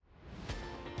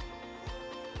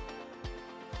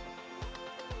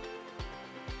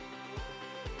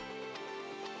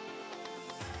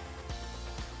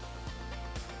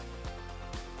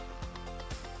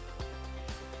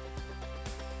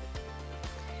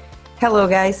Hello,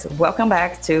 guys. Welcome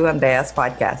back to Andrea's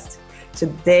podcast.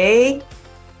 Today,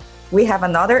 we have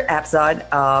another episode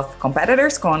of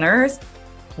Competitors Corners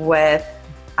with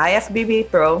IFBB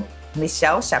Pro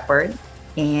Michelle Shepard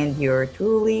and your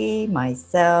truly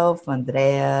myself,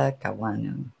 Andrea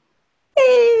Cavano.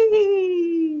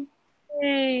 Hey!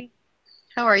 Hey,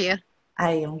 how are you?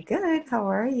 I am good. How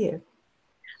are you?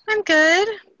 I'm good.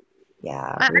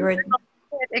 Yeah, I'm we were.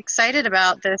 excited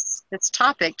about this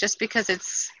topic just because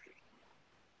it's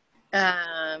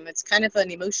kind of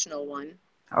an emotional one,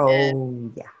 and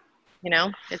Oh, yeah.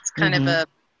 it's kind of Mm-hmm.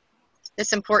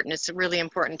 it's important. It's a really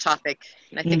important topic,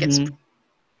 and I think it's Mm-hmm.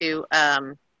 to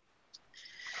um,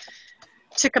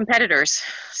 to competitors.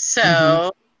 Mm-hmm.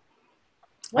 So,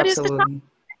 what is the Absolutely.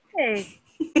 topic?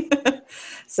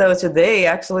 So today,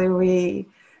 actually,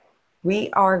 we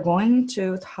are going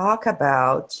to talk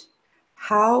about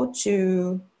how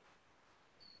to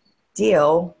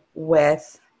deal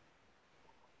with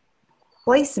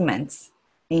placements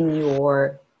in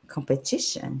your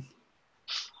competition.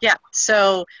 Yeah.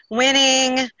 So,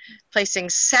 winning, placing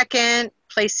second,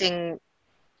 placing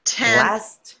 10th,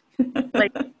 Last.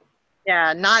 like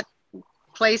not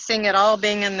placing at all,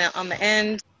 being in the on the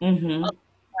end Mm-hmm. of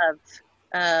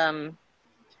I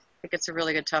think it's a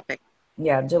really good topic.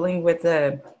 Yeah, dealing with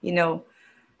the,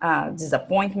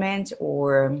 disappointment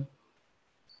or, you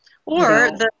Or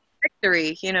know, the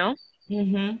victory.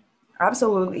 mm-hmm.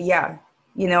 Absolutely. Yeah.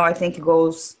 I think it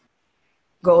goes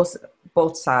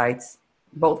both sides,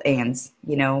 both ends.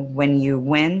 When you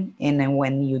win and then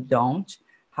when you don't,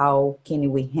 how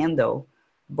can we handle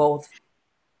both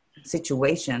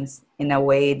situations in a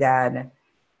way that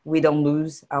we don't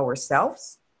lose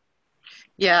ourselves?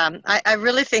 Yeah, I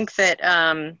really think that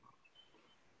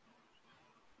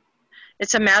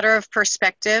it's a matter of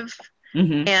perspective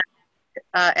Mm-hmm. and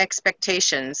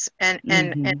expectations. And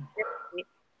Mm-hmm.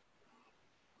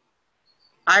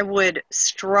 I would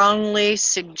strongly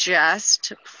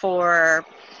suggest for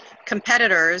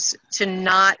competitors to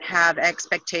not have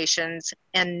expectations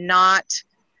and not,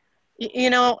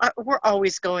 we're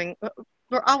always going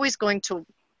to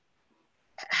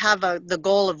have the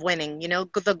goal of winning,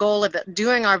 the goal of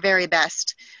doing our very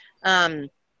best. Um,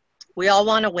 we all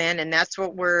want to win, and that's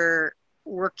what we're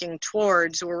working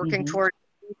towards. We're working Mm-hmm. towards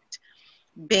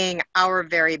being our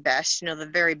very best, the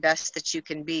very best that you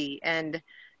can be. And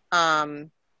um,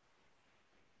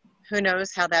 who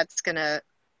knows how that's going to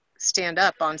stand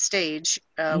up on stage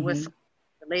with Mm-hmm.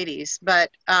 the ladies. But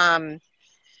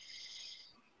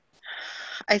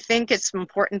I think it's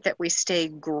important that we stay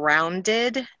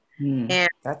grounded Mm. and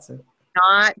That's it.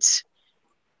 not,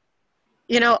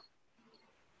 you know,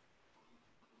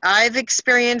 I've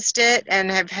experienced it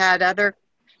and I've had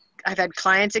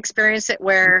clients experience it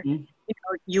where, Mm-hmm.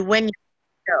 you win your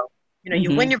show, you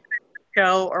win Mm-hmm. your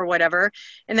show or whatever,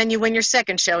 and then you win your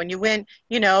second show and you win,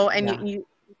 and Yeah.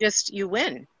 you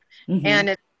win. Mm-hmm. And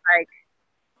it's like,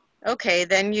 okay,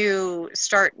 then you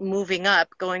start moving up,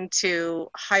 going to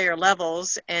higher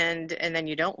levels, and then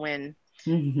you don't win.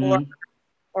 Or Mm-hmm.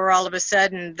 or all of a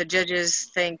sudden the judges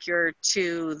think you're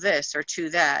too this or too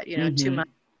that, too Mm-hmm. much,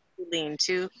 too lean,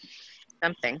 too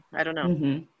something. I don't know.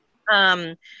 Mm-hmm.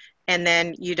 Um, and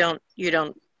then you don't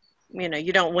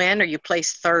win, or you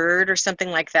place third or something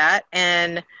like that.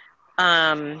 And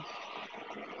um,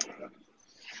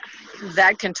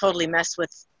 that can totally mess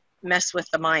with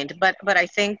the mind. But I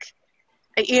think,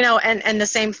 and the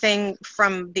same thing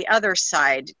from the other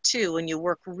side too. When you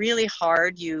work really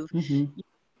hard, you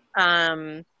Mm-hmm.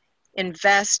 um,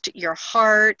 invest your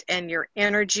heart and your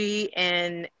energy,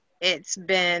 and it's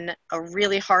been a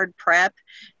really hard prep,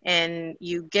 and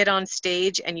you get on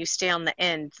stage and you stay on the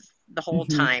end the whole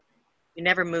Mm-hmm. time. You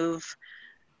never move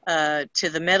to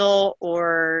the middle,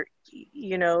 or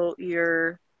you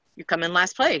come in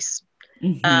last place.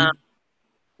 Mm-hmm. um,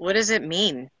 what does it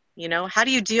mean? How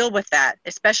do you deal with that,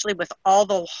 especially with all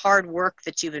the hard work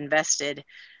that you've invested?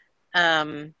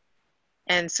 um,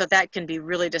 and so that can be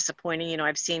really disappointing.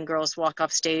 I've seen girls walk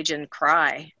off stage and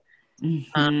cry, um,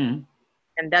 Mm-hmm.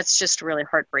 and that's just really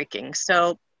heartbreaking.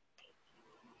 So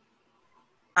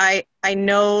I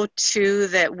know too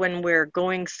that when we're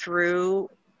going through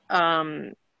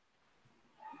um,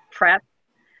 prep,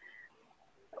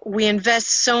 we invest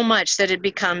so much that it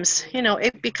becomes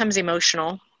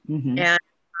emotional. Mm-hmm. And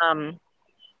um,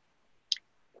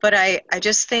 but I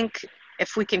just think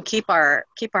if we can keep our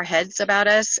heads about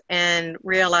us and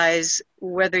realize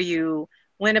whether you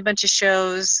win a bunch of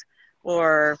shows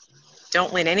or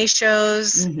don't win any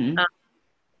shows, Mm-hmm. uh,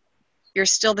 you're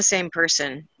still the same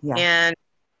person. Yeah. And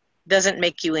doesn't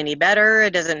make you any better.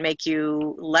 It doesn't make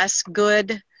you less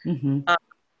good. Mm-hmm. Uh,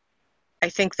 I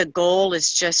think the goal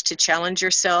is just to challenge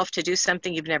yourself to do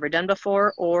something you've never done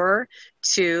before, or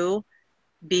to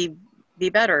be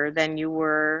better than you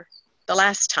were the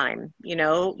last time. You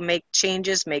know, make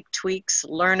changes, make tweaks,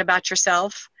 learn about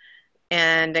yourself,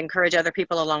 and encourage other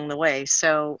people along the way.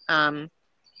 So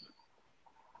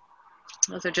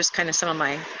those are just kind of some of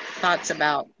my thoughts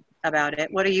about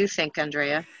it. What do you think,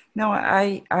 Andrea? No,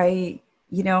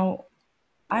 you know,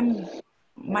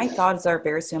 my thoughts are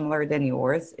very similar than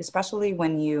yours, especially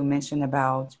when you mention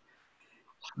about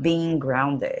being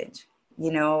grounded,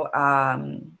 you know,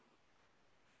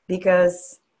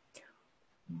 because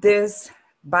this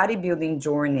bodybuilding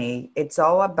journey, it's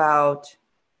all about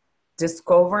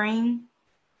discovering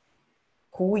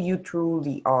who you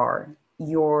truly are,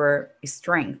 your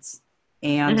strengths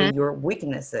and Mm-hmm. your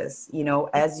weaknesses, you know,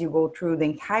 as you go through the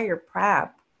entire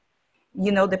prep.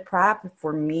 You know, the prep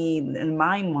for me in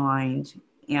my mind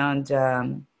and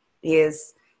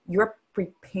is you're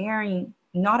preparing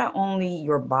not only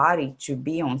your body to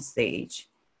be on stage,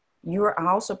 you're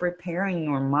also preparing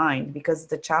your mind, because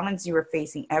the challenge you are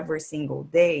facing every single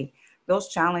day, those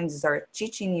challenges are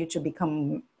teaching you to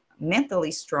become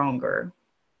mentally stronger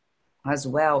as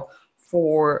well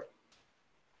for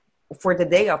the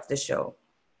day of the show.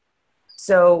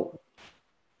 So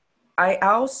I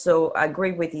also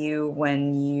agree with you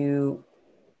when you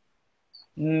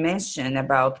mention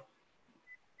about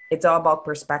it's all about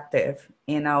perspective,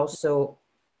 and also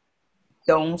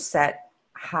don't set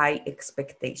high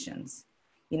expectations.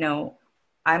 You know,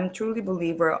 I'm truly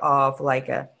believer of like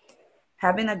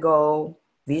having a goal,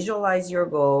 visualize your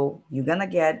goal, you're gonna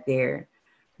get there,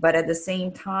 but at the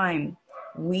same time,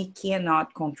 we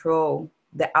cannot control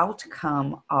the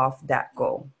outcome of that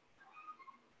goal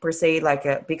per se,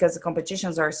 like because the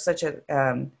competitions are such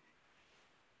a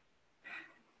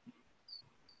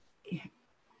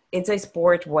it's a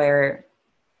sport where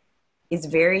it's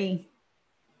very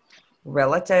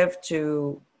relative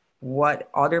to what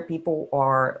other people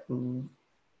are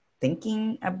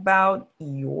thinking about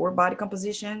your body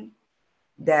composition,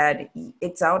 that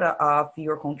it's out of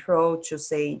your control to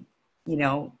say, you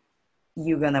know,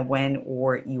 you're gonna win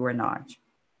or you are not.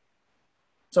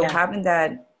 So Yeah. having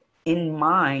that in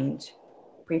mind,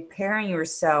 preparing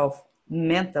yourself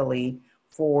mentally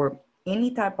for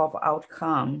any type of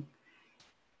outcome,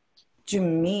 to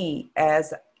me,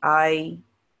 as I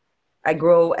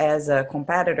grow as a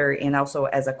competitor and also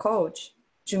as a coach,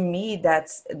 to me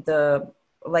that's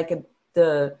like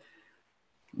the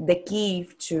the key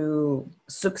to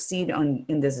succeed on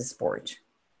in this sport.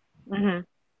 Mm-hmm.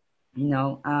 You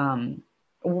know,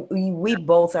 we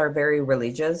both are very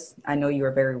religious. I know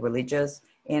you're very religious,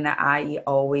 and I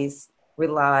always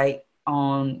rely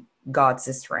on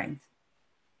God's strength.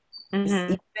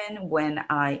 Mm-hmm. Even when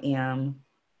I am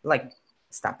like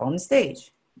step on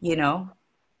stage, you know,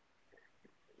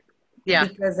 Yeah.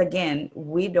 because again,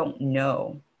 we don't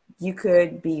know. You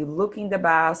could be looking the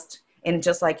best, and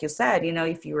just like you said, you know,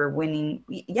 if you were winning,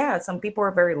 yeah, some people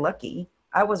are very lucky.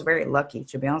 I was very lucky,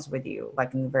 to be honest with you.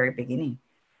 Like in the very beginning,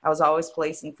 I was always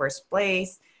placing first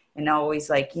place and always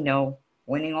like, you know,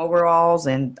 winning overalls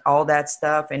and all that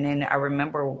stuff. And then I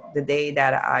remember the day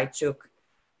that I took,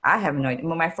 I have no idea.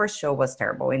 Well, my first show was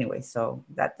terrible anyway, so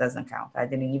that doesn't count. I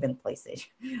didn't even play stage.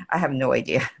 I have no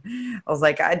idea. I was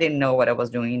like, I didn't know what I was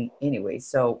doing anyway.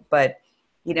 So, but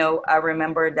you know, I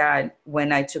remember that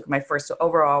when I took my first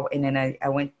overall, and then I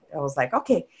went, I was like,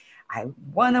 okay, I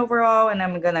won overall, and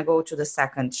I'm gonna go to the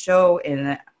second show,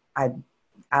 and I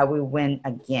I will win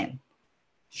again.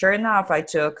 Sure enough, I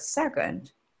took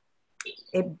second.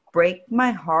 It break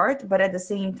my heart, but at the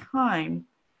same time,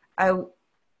 I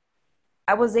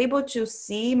I was able to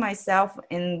see myself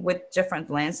in with different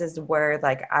lenses, where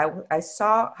like I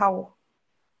saw how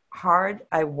hard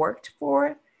I worked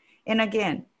for. And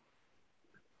again,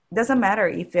 doesn't matter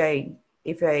if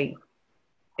I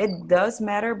it does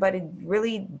matter, but it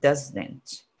really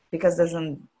doesn't, because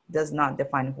does not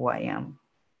define who I am.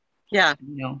 Yeah.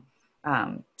 You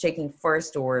know, taking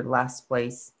first or last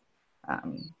place.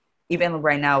 Um, Even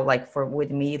right now, like for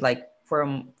with me, like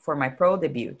for my pro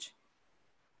debut,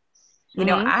 you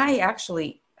know, Mm-hmm. I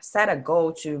actually set a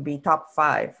goal to be top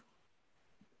five,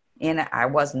 and I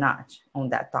was not on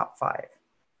that top five.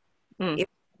 Mm. It,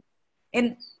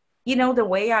 and you know, the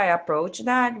way I approached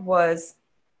that was,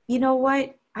 you know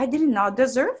what? I did not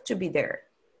deserve to be there,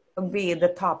 be the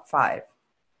top five,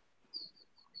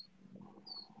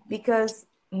 because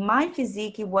my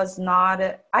physique was not.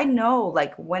 I know,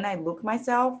 like when I look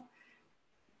myself,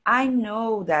 I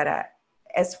know that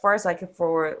as far as like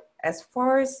for as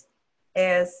far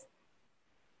as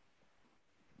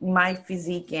my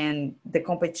physique and the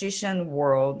competition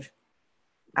world,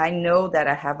 I know that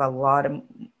I have a lot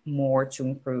more to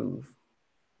improve.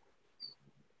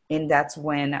 And that's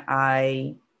when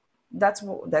I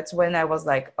was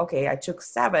like, okay, I took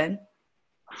 7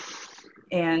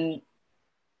 and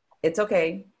it's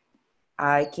okay.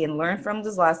 I can learn from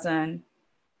this lesson.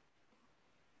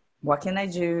 What can I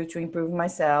do to improve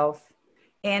myself?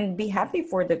 And be happy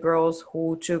for the girls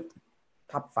who took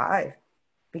top 5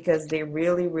 because they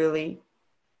really, really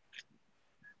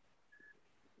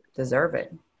deserve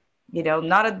it.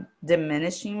 Not a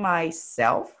diminishing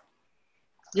myself.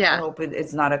 I Yeah. hope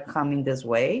it's not a coming this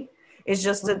way. It's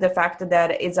just the fact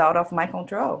that it's out of my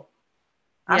control.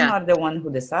 I'm Yeah. not the one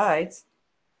who decides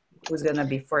who's going to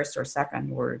be first or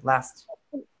second or last.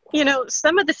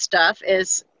 Some of the stuff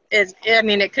is I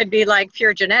mean, it could be like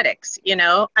pure genetics,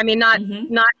 I mean, not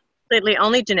Mm-hmm. not completely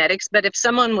only genetics, but if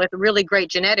someone with really great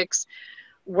genetics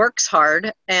works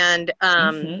hard and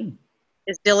Mm-hmm.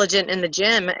 is diligent in the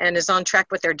gym and is on track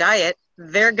with their diet,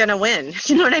 they're gonna win.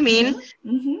 You know what I mean? Mm-hmm.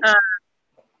 Mm-hmm. uh,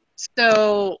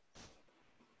 so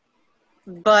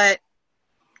but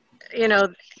you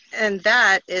know and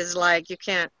that is like you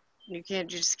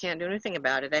just can't do anything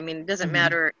about it. I mean, it doesn't Mm-hmm.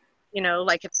 matter,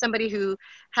 like if somebody who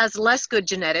has less good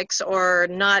genetics or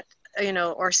not,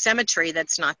 or symmetry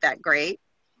that's not that great,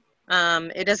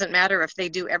 it doesn't matter if they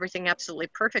do everything absolutely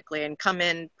perfectly and come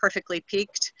in perfectly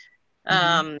peaked.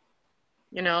 Mm-hmm.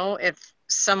 If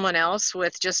someone else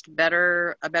with just a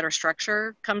better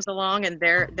structure comes along and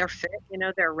they're fit,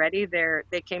 they're ready,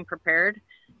 they came prepared,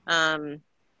 um,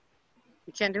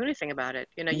 you can't do anything about it.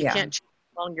 You Yeah. can't change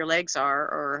how long your legs are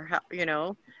or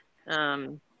how,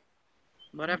 um,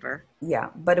 whatever. Yeah.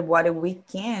 But what we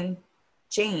can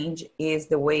change is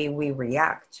the way we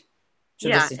react to the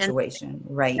Yeah, and situation,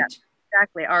 yeah, right?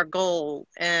 exactly, our goal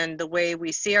and the way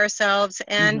we see ourselves,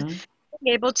 and Mm-hmm.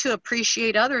 being able to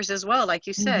appreciate others as well. Like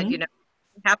you said, Mm-hmm.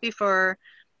 happy for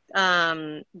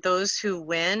those who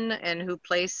win and who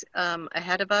place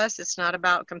ahead of us. It's not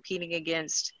about competing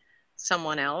against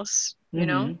someone else,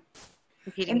 Mm-hmm.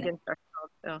 competing And against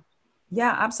ourselves. So,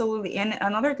 yeah, absolutely. And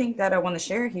another thing that I want to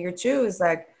share here too is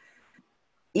like,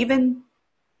 even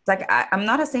like I'm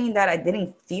not saying that I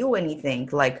didn't feel anything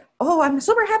like, oh, I'm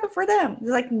super happy for them.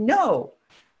 Like, no,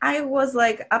 I was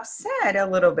like upset a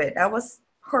little bit. I was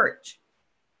hurt.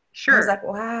 I was sure. like,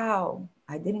 wow,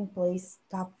 I didn't place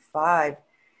top 5,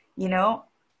 you know?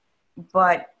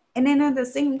 But, and then at the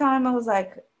same time, I was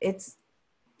like, it's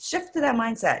shift to that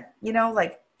mindset,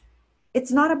 like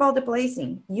it's not about the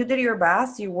placing. You did your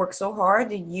best. You worked so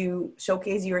hard. You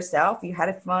showcase yourself. You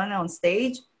had fun on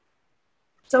stage.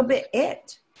 So be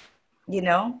it, you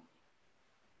know?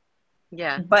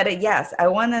 Yeah. But yes, I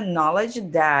want to acknowledge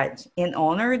that and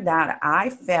honor that I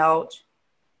felt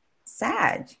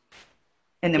sad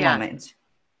in the Yeah. moment.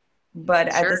 But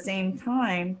at the Sure. same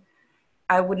time,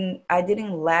 I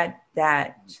didn't let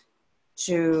that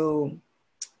to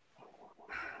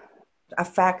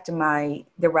affect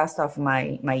the rest of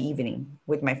my evening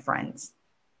with my friends,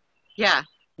 Yeah.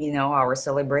 our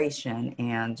celebration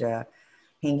and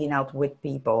hanging out with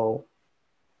people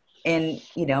and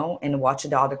and watch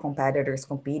the other competitors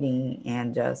competing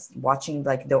and just watching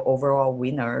like the overall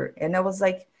winner. And it was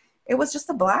like, it was just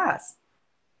a blast.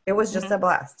 It was just Hmm. a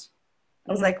blast.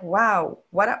 I was Hmm. like, wow,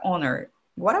 what an honor.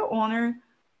 What an honor.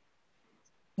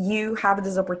 You have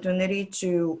this opportunity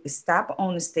to step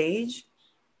on the stage.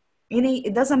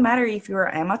 It doesn't matter if you're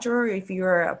an amateur or if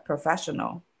you're a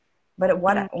professional, but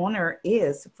what Hmm. an honor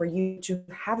is for you to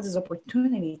have this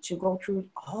opportunity to go through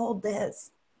all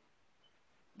this,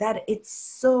 that it's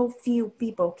so few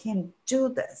people can do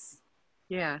this,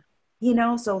 Yeah.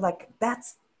 so like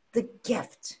that's the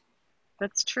gift,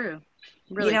 That's true.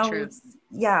 you Really know true. it's,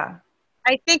 yeah.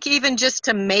 I think even just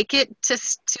to make it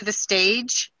to the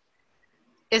stage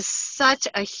is such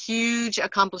a huge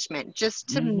accomplishment. Just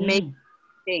to make Mm-hmm.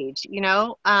 stage,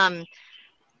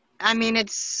 I mean,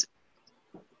 it's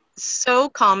so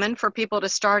common for people to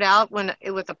start out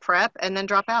with a prep and then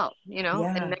drop out, and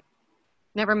Yeah.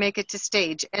 never make it to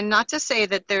stage. And not to say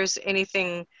that there's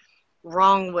anything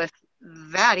wrong with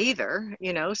that either.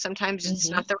 Sometimes it's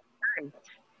Mm-hmm. not the right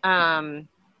time.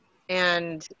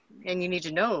 And you need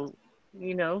to know,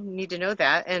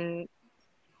 that. And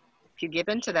if you give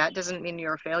into that, doesn't mean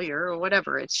you're a failure or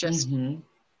whatever. It's just Mm-hmm.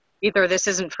 either this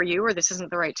isn't for you or this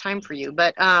isn't the right time for you.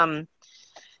 But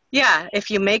yeah, if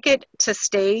you make it to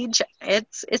stage,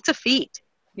 it's a feat,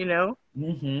 you know.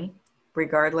 Mm-hmm.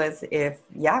 Regardless if,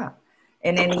 yeah,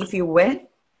 and then if you win,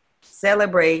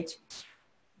 celebrate.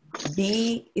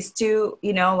 Be still,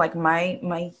 like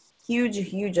my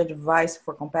huge advice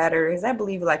for competitors. I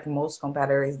believe like most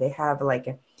competitors, they have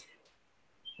like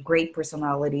great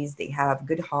personalities, they have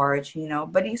good hearts, you know,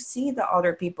 but you see the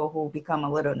other people who become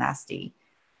a little nasty.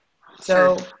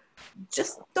 Sure. So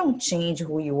just don't change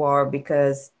who you are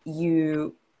because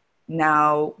you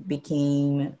now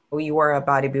became, or you are a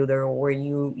bodybuilder, or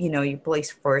you know, you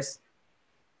place first.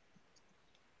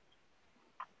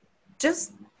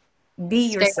 Just be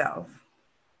Stay, yourself.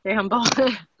 stay humble.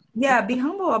 Yeah, be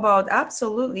humble about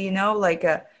absolutely, you know, like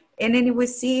and then we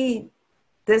see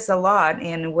this a lot,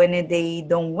 and when they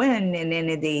don't win and then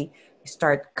they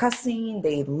start cussing,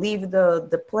 they leave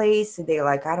the place, they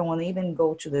like, I don't want to even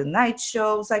go to the night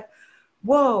shows. Like,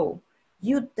 whoa,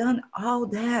 you done all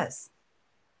this.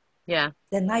 Yeah.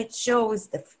 The night show is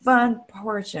the fun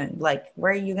portion, like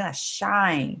where you're gonna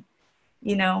shine,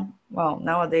 you know. Well,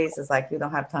 nowadays it's like you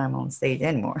don't have time on stage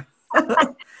anymore.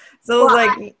 So Well,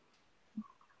 like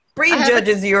I have a prejudge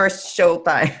is your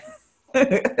showtime.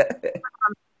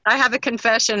 I have a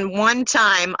confession. One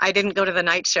time I didn't go to the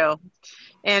night show,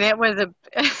 and it was a.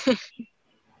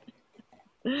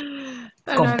 and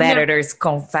I've never. Competitors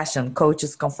confession,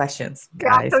 coaches confessions,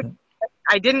 Yeah, guys. so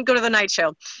I didn't go to the night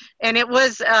show, and it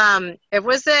was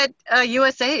at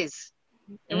USA's.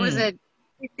 It was Mm, at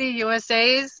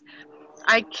USA's.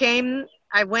 I came.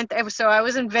 I went. So I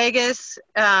was in Vegas,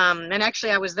 and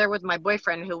actually I was there with my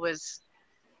boyfriend, who was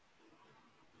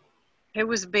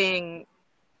being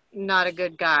not a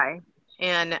good guy,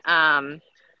 and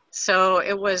so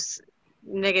it was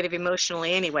negative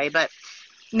emotionally anyway. But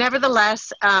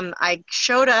nevertheless, I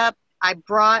showed up. I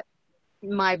brought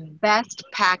my best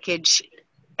package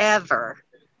ever,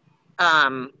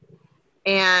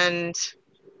 and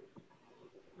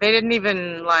they didn't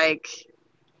even like.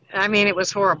 I mean, it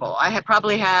was horrible. I had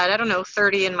probably had, I don't know,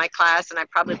 30 in my class, and I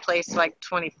probably placed like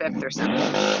 25th or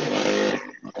something.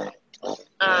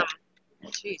 Um,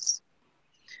 Jeez.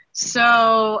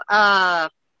 So,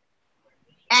 and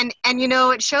you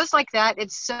know, it shows like that.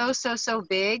 It's so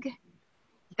big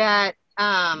that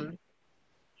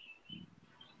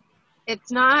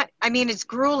it's not. I mean, it's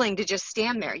grueling to just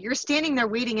stand there. You're standing there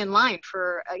waiting in line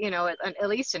for at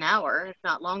least an hour, if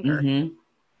not longer. mm-hmm,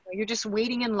 You're just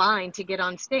waiting in line to get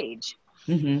on stage,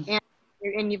 mm-hmm.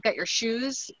 and you've got your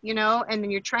shoes, and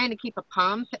then you're trying to keep a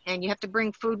pump, and you have to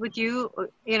bring food with you.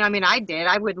 I mean, I did.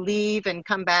 I would leave and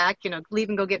come back. Leave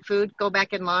and go get food, go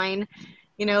back in line.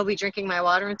 Be drinking my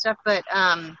water and stuff. But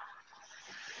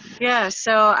yeah,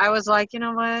 so I was like, you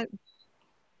know what?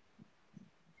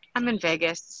 I'm in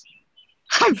Vegas.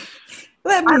 I'm,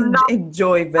 Let I'm me not.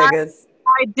 enjoy Vegas.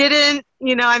 I didn't.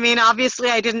 I mean, obviously,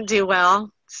 I didn't do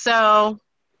well. So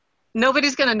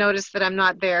nobody's going to notice that I'm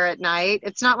not there at night.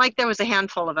 It's not like there was a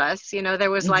handful of us.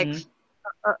 There was like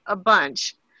Mm-hmm, a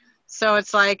bunch. So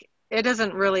it's like, it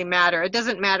doesn't really matter. It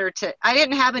doesn't matter I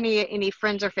didn't have any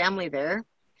friends or family there,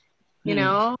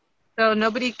 mm. so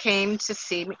nobody came to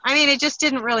see me. I mean, it just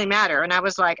didn't really matter. And I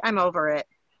was like, I'm over it.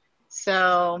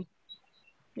 So,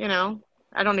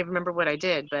 I don't even remember what I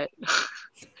did, but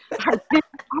I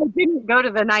didn't go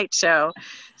to the night show.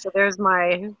 So there's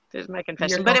my Your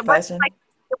confession. But confession.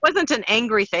 it wasn't an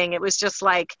angry thing. It was just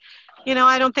like,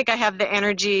 I don't think I have the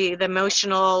energy, the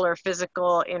emotional or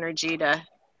physical energy to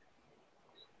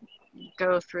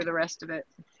go through the rest of it.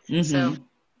 So Mm-hmm.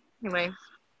 anyway,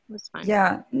 it was fine.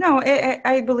 Yeah, no,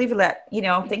 I believe that,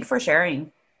 thank you for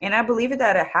sharing. And I believe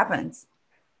that it happens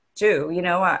too.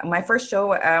 My first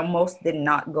show, I almost did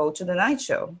not go to the night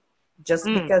show just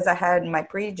Mm. because I had my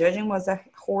prejudging was a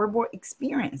horrible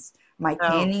experience. My Oh,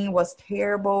 tanning was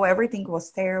terrible. Everything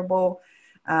was terrible.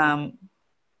 Um,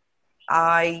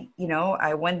 I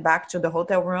went back to the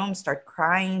hotel room, start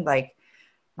crying, like,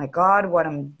 my God, what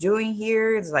I'm doing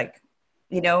here is like,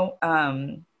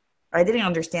 I didn't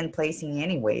understand placing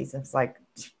anyways. It's like,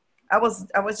 I was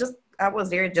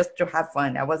there just to have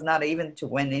fun. I was not even to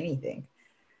win anything.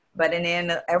 But and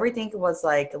then everything was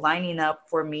like lining up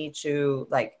for me to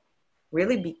like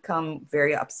really become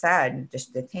very upset.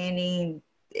 Just the tanning,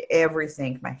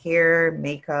 everything, my hair,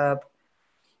 makeup,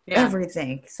 yeah.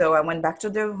 everything. So I went back to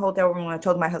the hotel room and I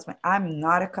told my husband, I'm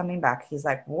not coming back. He's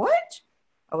like, what?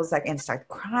 I was like, and started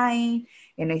crying.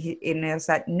 And I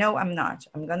said, no, I'm not.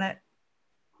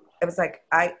 It was like,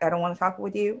 I don't want to talk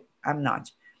with you. I'm not.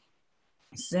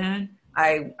 Soon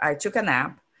I took a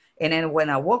nap. And then when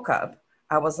I woke up,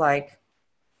 I was like,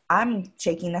 I'm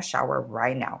taking a shower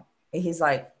right now. And he's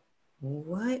like,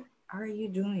 what are you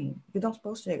doing? You don't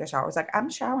supposed to take a shower. It's like, I'm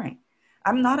showering.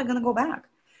 I'm not going to go back.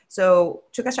 So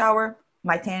took a shower.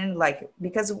 My tan, like,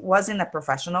 because it wasn't a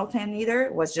professional tan either.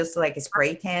 It was just like a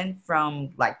spray tan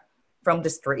from the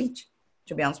street.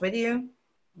 To be honest with you,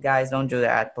 guys, don't do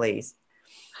that, please.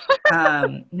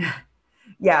 Um,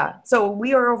 Yeah. So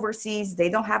we are overseas. They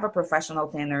don't have a professional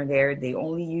tanner there. They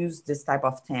only use this type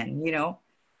of tan, you know?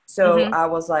 So Mm-hmm. I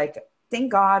was like,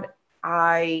 thank God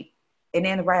I, and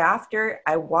then right after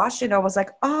I washed it, I was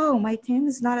like, oh, my tan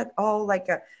is not at all like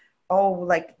a, oh,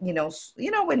 like, you know,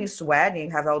 when you sweat and you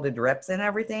have all the drips and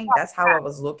everything, that's how I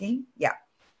was looking. Yeah.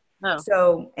 Oh,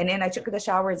 So, and then I took the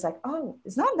shower. It's like, oh,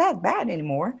 it's not that bad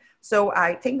anymore. So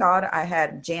I thank God I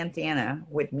had Jantana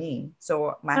with me.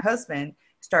 So my husband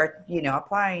started,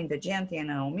 applying the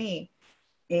Jantana on me,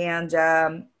 and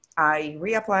I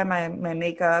reapplied my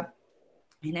makeup,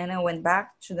 and then I went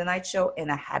back to the night show,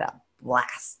 and I had a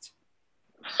blast.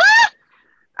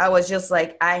 I was just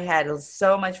like, I had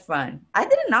so much fun. I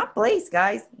did not place,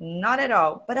 guys, not at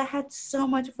all, but I had so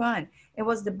much fun. It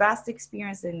was the best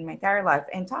experience in my entire life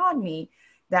and taught me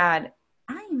that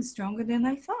I am stronger than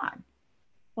I thought.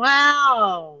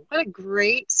 wow. What a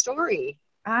great story.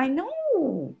 I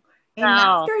know. And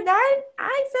Wow. after that,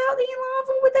 I fell in love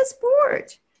with the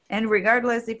sport. And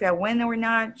regardless if I win or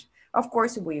not, of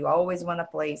course, we always want to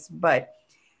place, but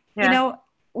you Yeah. know,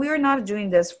 we are not doing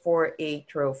this for a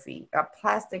trophy, a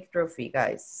plastic trophy,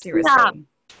 guys. Yeah. Seriously.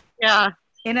 Yeah.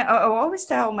 And I always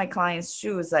tell my clients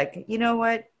too, is like, you know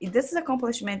what? This is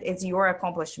accomplishment. It's your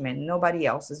accomplishment, nobody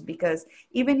else's. Because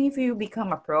even if you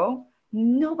become a pro,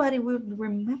 nobody will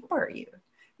remember you.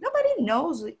 Nobody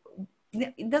knows.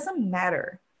 It doesn't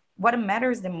matter. What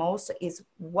matters the most is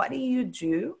what do you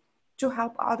do to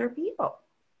help other people?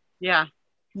 Yeah.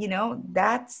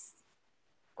 That's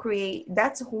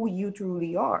who you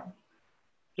truly are.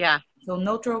 Yeah. So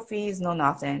no trophies, no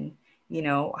nothing.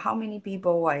 How many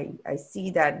people I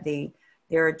see that they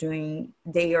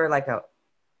are like a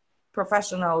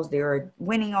professionals, they are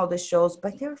winning all the shows,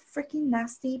 but they're freaking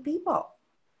nasty people.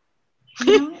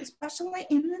 Especially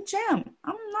in the gym.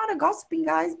 I'm not a gossiping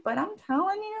guys, but I'm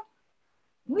telling you,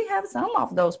 we have some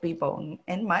of those people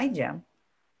in my gym.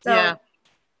 Yeah. So,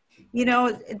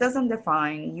 it doesn't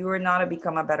define. You are not to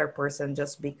become a better person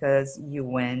just because you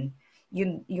win.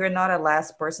 You're not a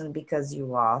last person because you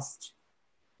lost.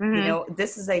 Mm-hmm.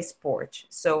 This is a sport.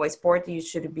 So a sport you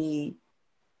should be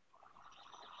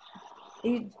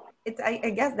you,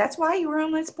 I guess that's why you were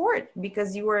on a sport,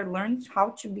 because you were learned how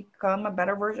to become a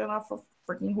better version of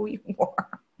freaking who you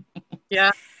are.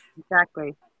 Yeah.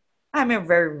 Exactly. I'm a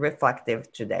very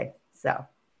reflective today. So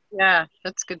Yeah.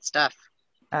 That's good stuff.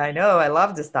 I know I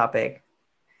love this topic.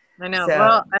 I know. So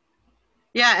Well,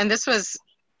 yeah. And this was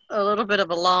a little bit of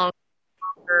a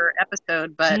longer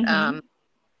episode, but mhm.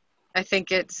 I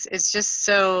think it's just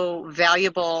so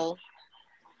valuable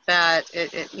that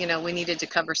we needed to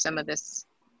cover some of this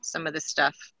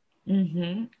stuff.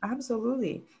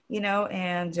 Absolutely.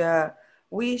 And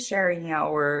we sharing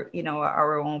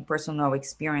our own personal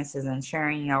experiences and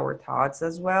sharing our thoughts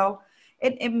as well.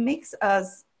 It makes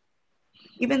us,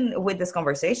 even with this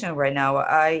conversation right now,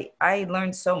 I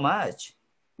learned so much.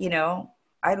 You know,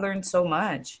 I learned so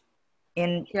much,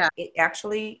 and Yeah. it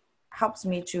actually helps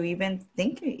me to even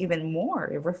think even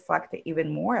more, reflect even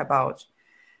more about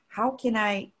how can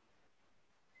I,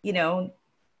 you know,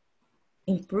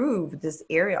 improve this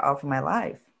area of my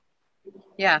life.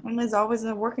 Yeah. And it's always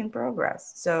a work in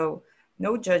progress. So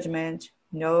no judgment,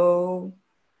 no,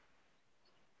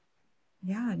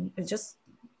 yeah, it's just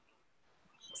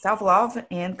self-love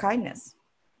and kindness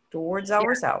towards Yeah.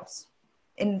 ourselves.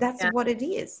 And that's Yeah. what it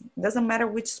is. It doesn't matter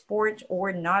which sport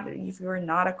or not, if you're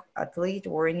not an athlete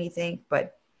or anything,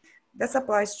 but this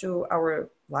applies to our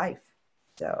life.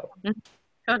 So Mhm.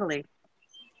 Totally.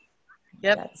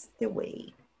 Yep. that's the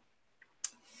way.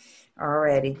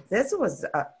 Alrighty. This was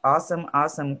an awesome,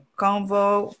 awesome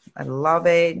convo. I love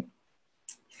it.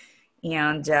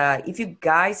 And if you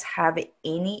guys have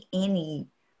any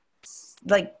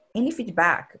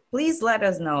feedback, please let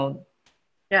us know.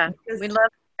 Yeah. We Because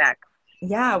love that.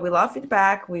 yeah, we love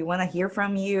feedback. We want to hear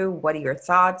from you. What your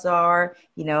thoughts are.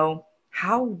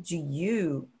 How do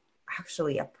you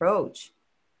actually approach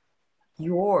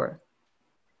your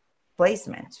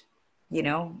placement? You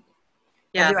know, have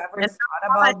Yeah. you ever And thought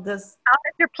how has, about this? how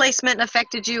has your placement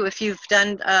affected you if you've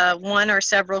done one or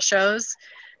several shows?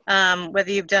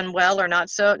 Whether you've done well or not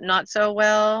so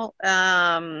well.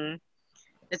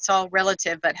 It's all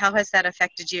relative, but how has that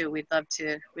affected you? We'd love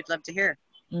to hear.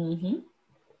 Mm-hmm.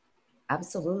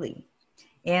 Absolutely.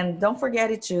 And don't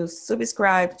forget to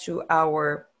subscribe to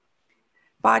our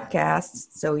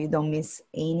podcast so you don't miss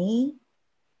any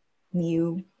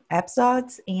new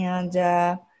episodes, and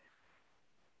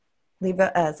leave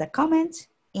us a comment,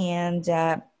 and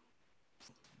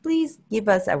please give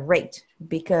us a rate,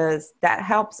 because that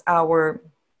helps our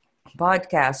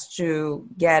podcast to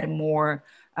get more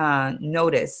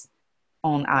notice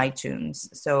on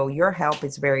iTunes. So your help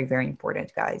is very, very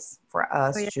important, guys, for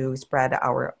us to spread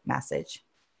our message.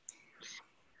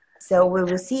 So we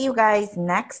will see you guys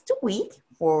next week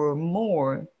for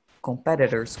more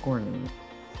Competitors Corner.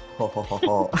 Ho, ho, ho,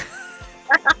 ho.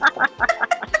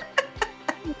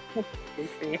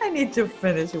 I need to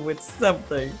finish with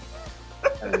something.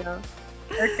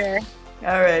 Okay.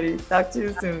 Alrighty. Talk to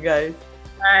you soon, guys.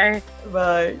 Bye.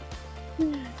 Bye.